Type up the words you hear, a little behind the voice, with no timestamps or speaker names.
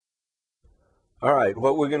All right,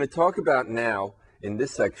 what we're going to talk about now in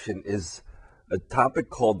this section is a topic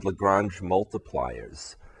called Lagrange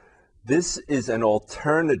multipliers. This is an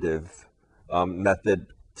alternative method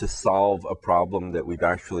to solve a problem that we've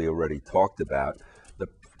actually already talked about. The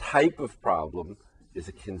type of problem is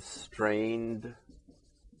a constrained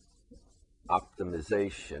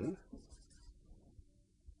optimization.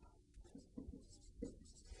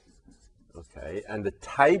 Okay, and the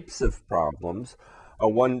types of problems are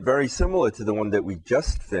one very similar to the one that we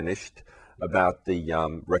just finished about the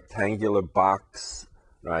rectangular box,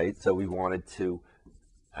 right? So we wanted to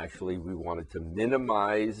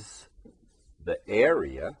minimize the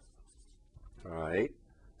area, all right?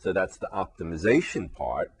 So that's the optimization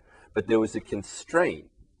part, but there was a constraint,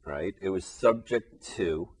 right? It was subject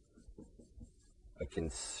to a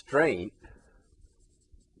constraint.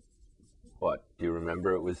 What? Do you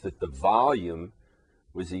remember? It was that the volume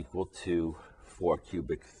was equal to 4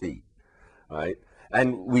 cubic feet, right?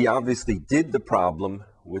 And we obviously did the problem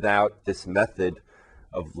without this method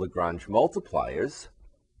of Lagrange multipliers,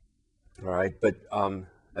 all right? But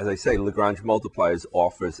as I say, Lagrange multipliers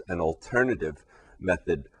offers an alternative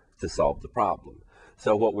method to solve the problem.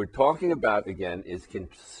 So what we're talking about, again, is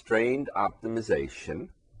constrained optimization,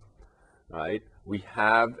 right? We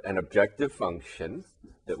have an objective function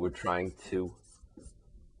that we're trying to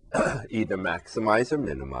either maximize or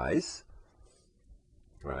minimize,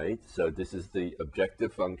 right? So this is the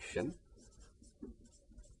objective function.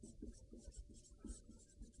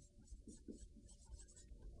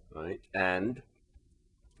 Right? And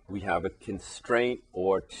we have a constraint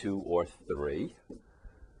or 2 or 3,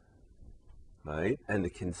 right? And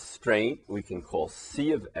the constraint we can call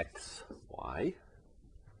C of x, y,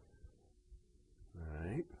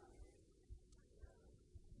 right?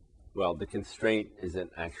 Well, the constraint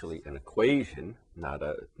isn't actually an equation, not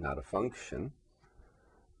a function,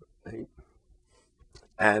 right?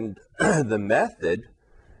 And the method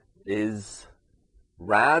is,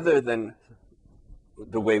 rather than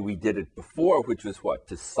the way we did it before, which was what?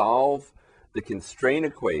 To solve the constraint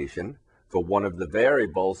equation for one of the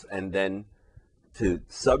variables and then to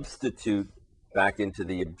substitute back into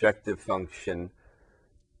the objective function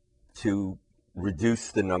to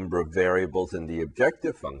reduce the number of variables in the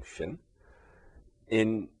objective function.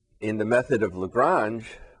 In the method of Lagrange,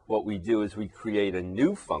 what we do is we create a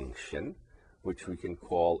new function, which we can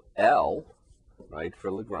call L, right,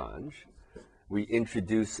 for Lagrange. We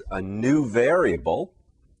introduce a new variable,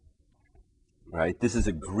 right? This is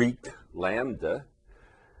a Greek lambda.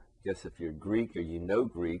 I guess if you're Greek or you know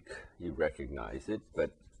Greek, you recognize it,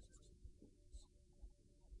 but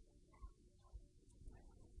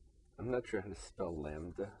I'm not sure how to spell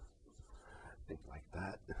lambda. I think like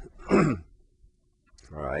that.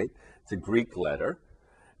 All right, it's a Greek letter,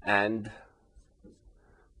 and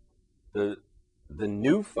the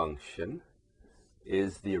new function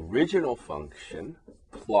is the original function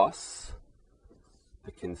plus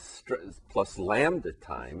plus lambda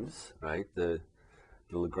times, right, the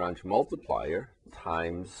Lagrange multiplier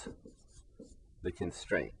times the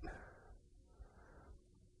constraint.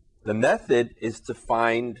 The method is to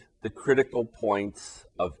find the critical points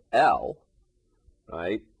of L,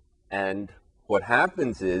 right? And what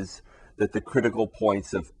happens is that the critical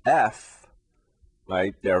points of F,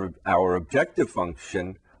 right, they're our objective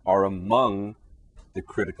function, are among the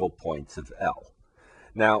critical points of L.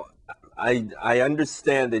 Now, I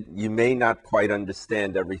understand that you may not quite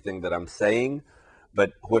understand everything that I'm saying,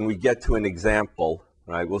 but when we get to an example,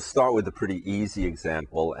 right, we'll start with a pretty easy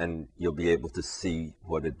example and you'll be able to see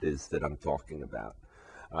what it is that I'm talking about.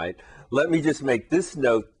 All right, let me just make this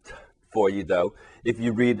note for you though. If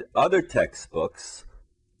you read other textbooks,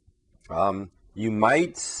 you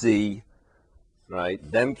might see, right,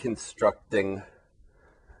 them constructing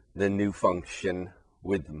the new function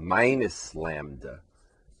with minus lambda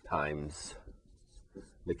times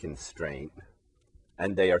the constraint,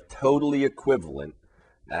 and they are totally equivalent,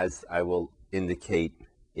 as I will indicate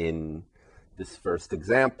in this first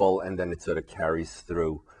example, and then it sort of carries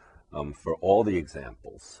through for all the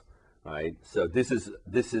examples, right? So this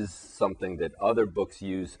is something that other books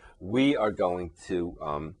use. We are going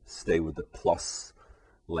to stay with the plus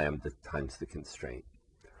lambda times the constraint.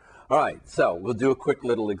 All right, so we'll do a quick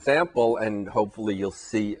little example, and hopefully you'll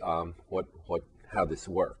see how this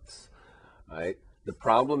works. All right, the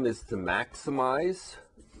problem is to maximize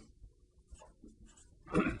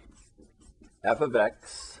f of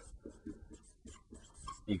x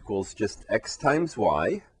equals just x times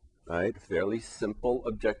y, right? Fairly simple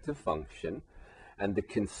objective function, and the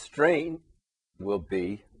constraint will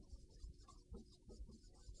be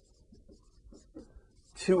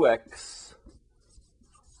 2x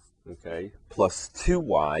okay, plus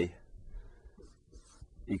 2y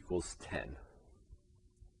equals 10.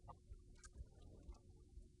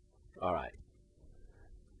 All right.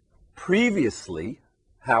 Previously,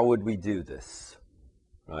 how would we do this,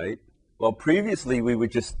 right? Well, previously we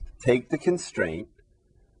would just take the constraint,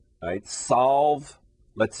 right, solve,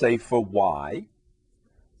 let's say for y,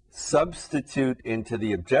 substitute into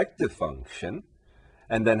the objective function,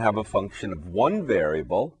 and then have a function of one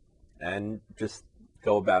variable and just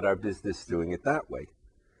go about our business doing it that way,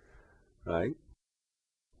 right?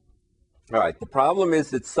 All right, the problem is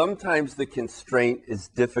that sometimes the constraint is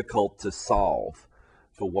difficult to solve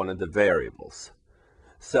for one of the variables.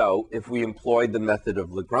 So if we employ the method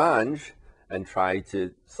of Lagrange and try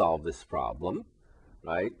to solve this problem,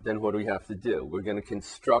 right, then what do we have to do? We're going to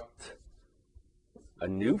construct a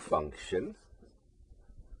new function,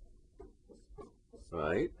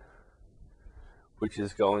 right, which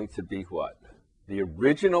is going to be what? The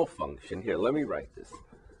original function. Here, let me write this.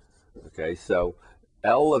 Okay, so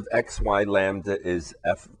L of xy lambda is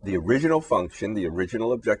f, the original function, the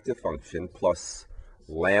original objective function, plus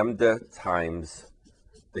lambda times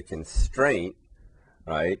the constraint,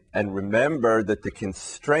 right? And remember that the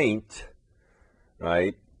constraint,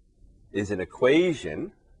 right, is an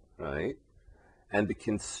equation, right? And the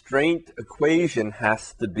constraint equation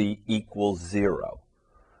has to be equal 0,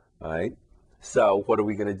 right? So what are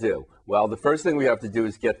we going to do? Well, the first thing we have to do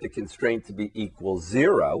is get the constraint to be equal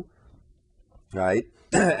 0, right?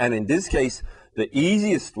 And in this case, the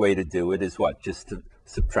easiest way to do it is what? Just to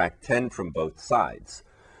subtract 10 from both sides.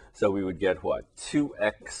 So we would get what?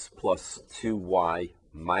 2x plus 2y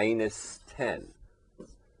minus 10.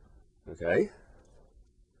 Okay?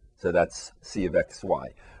 So that's c of xy,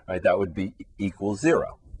 right? That would be equal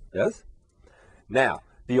 0. Yes? Now,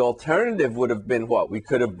 the alternative would have been what? We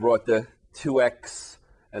could have brought the 2x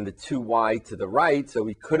and the 2y to the right, so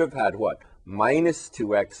we could have had what? Minus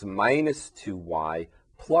 2x minus 2y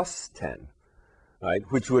plus 10, right?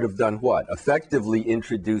 Which would have done what? Effectively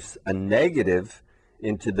introduce a negative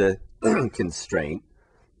into the constraint,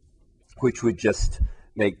 which would just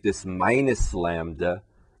make this minus lambda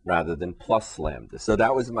rather than plus lambda. So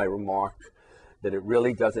that was my remark, that it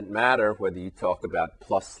really doesn't matter whether you talk about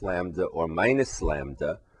plus lambda or minus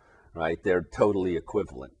lambda, right? They're totally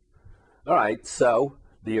equivalent. All right, so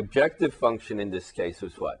the objective function in this case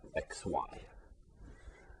was what? xy,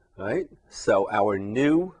 right? So our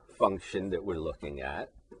new function that we're looking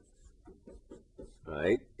at,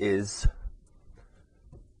 right, is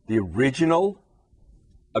the original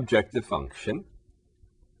objective function,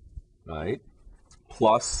 right,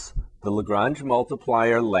 plus the Lagrange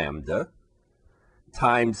multiplier lambda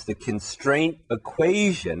times the constraint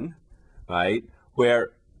equation, right,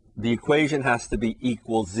 where the equation has to be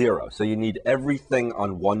equal 0. So you need everything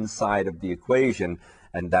on one side of the equation,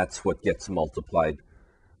 and that's what gets multiplied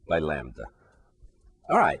by lambda.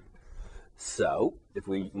 All right, so if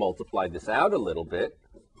we multiply this out a little bit,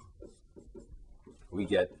 we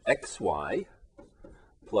get xy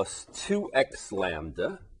plus 2x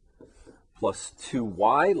lambda plus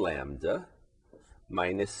 2y lambda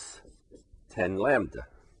minus 10 lambda.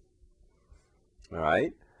 All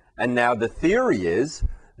right, and now the theory is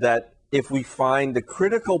that if we find the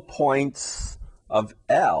critical points of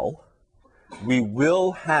L, we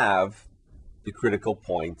will have the critical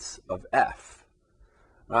points of F.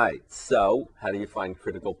 Right, so how do you find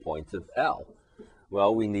critical points of L?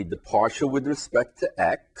 Well, we need the partial with respect to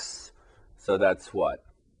x, so that's what?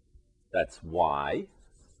 That's y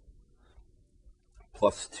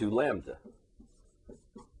plus 2 lambda,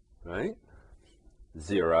 right?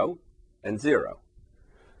 0 and 0.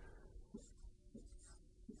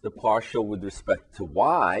 The partial with respect to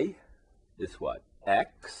y is what?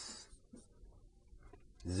 X,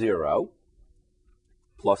 0,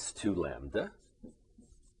 plus 2 lambda,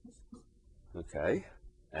 okay,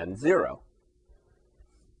 and 0.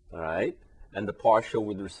 All right, and the partial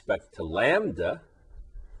with respect to lambda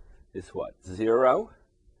is what? 0,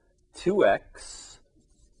 2x,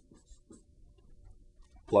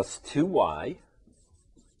 plus 2y,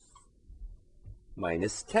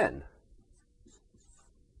 minus 10.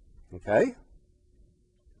 Okay?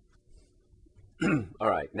 All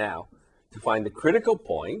right, now, to find the critical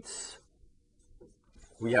points,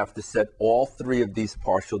 we have to set all three of these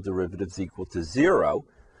partial derivatives equal to 0,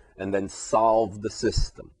 and then solve the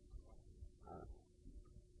system.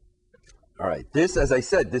 All right, this, as I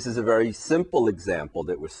said, this is a very simple example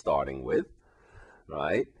that we're starting with,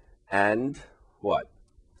 right? And what?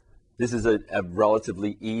 This is a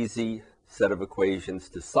relatively easy set of equations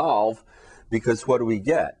to solve, because what do we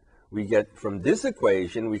get? We get from this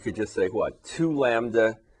equation, we could just say what? 2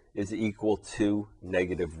 lambda is equal to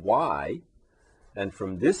negative y. And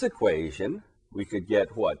from this equation, we could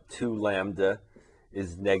get what? 2 lambda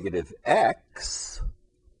is negative x,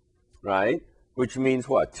 right? Which means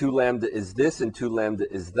what? 2 lambda is this and 2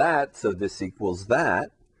 lambda is that, so this equals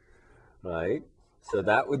that, right? So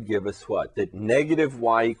that would give us what? That negative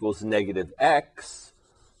y equals negative x,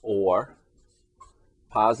 or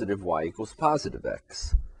positive y equals positive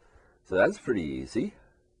x. So that's pretty easy.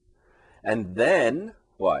 And then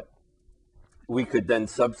what? We could then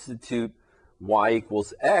substitute y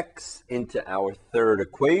equals x into our third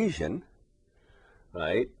equation,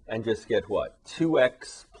 right? And just get what?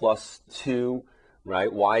 2x plus 2,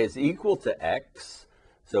 right? Y is equal to x,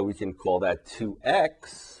 so we can call that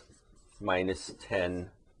 2x minus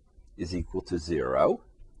 10 is equal to 0,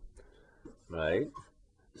 right?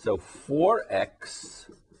 So 4x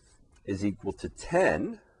is equal to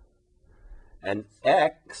 10, and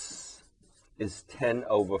x is 10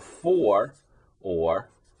 over 4, or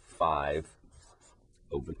 5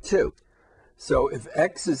 over 2. So if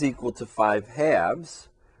x is equal to 5 halves,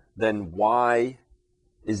 then y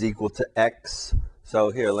is equal to x.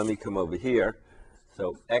 So here, let me come over here.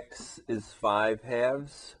 So x is 5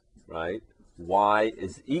 halves, right? Y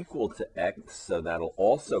is equal to x, so that'll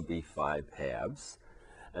also be 5 halves.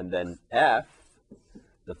 And then f,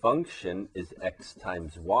 the function, is x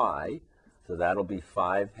times y, so that'll be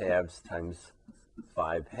 5 halves times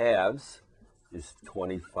 5 halves is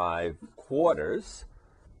 25 quarters,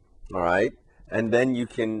 all right? And then you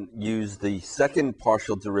can use the second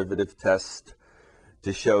partial derivative test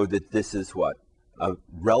to show that this is what? A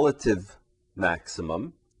relative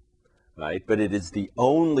maximum, right? But it is the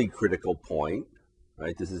only critical point,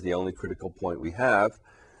 right? This is the only critical point we have.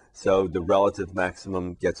 So the relative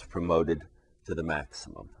maximum gets promoted to the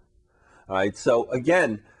maximum. All right, so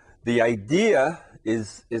again, the idea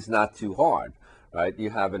is not too hard, right?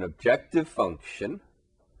 You have an objective function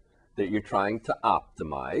that you're trying to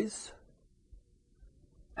optimize,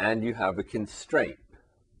 and you have a constraint,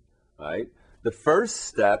 right? The first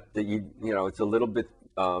step that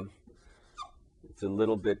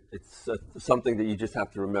it's something that you just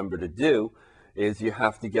have to remember to do is you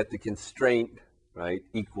have to get the constraint, right,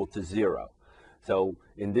 equal to 0. So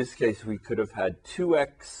in this case, we could have had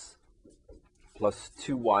 2x plus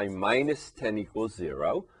 2y minus 10 equals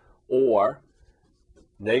 0, or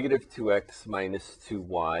negative 2x minus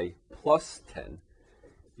 2y plus 10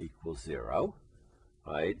 equals 0,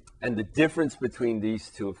 right? And the difference between these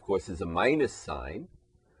two, of course, is a minus sign.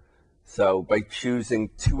 So by choosing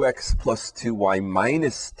 2x plus 2y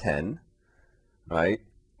minus 10, right,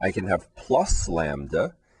 I can have plus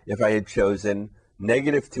lambda. If I had chosen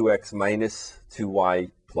negative 2x minus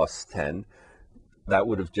 2y plus 10, that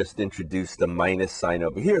would have just introduced a minus sign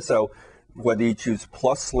over here. So whether you choose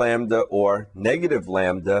plus lambda or negative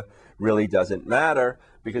lambda really doesn't matter,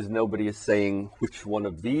 because nobody is saying which one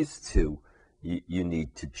of these two you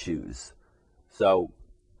need to choose. So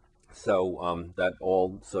that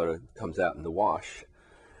all sort of comes out in the wash.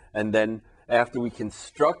 And then after we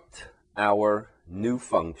construct our new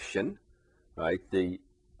function, right, the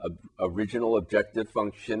original objective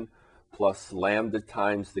function plus lambda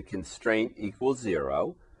times the constraint equals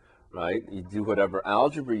 0, right? You do whatever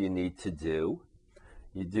algebra you need to do.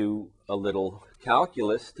 You do a little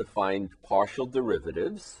calculus to find partial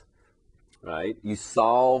derivatives, right? You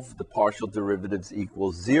solve the partial derivatives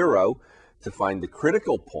equals 0 to find the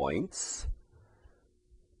critical points,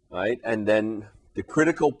 right? And then the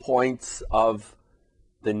critical points of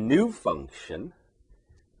the new function,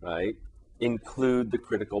 right, include the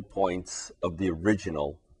critical points of the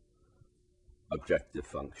original objective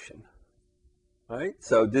function, right?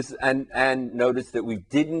 So this, and notice that we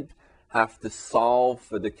didn't have to solve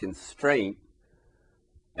for the constraint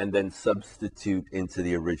and then substitute into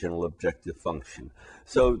the original objective function.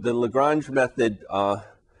 So the Lagrange method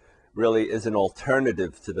really is an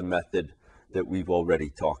alternative to the method that we've already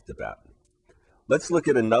talked about. Let's look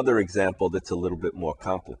at another example that's a little bit more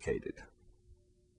complicated.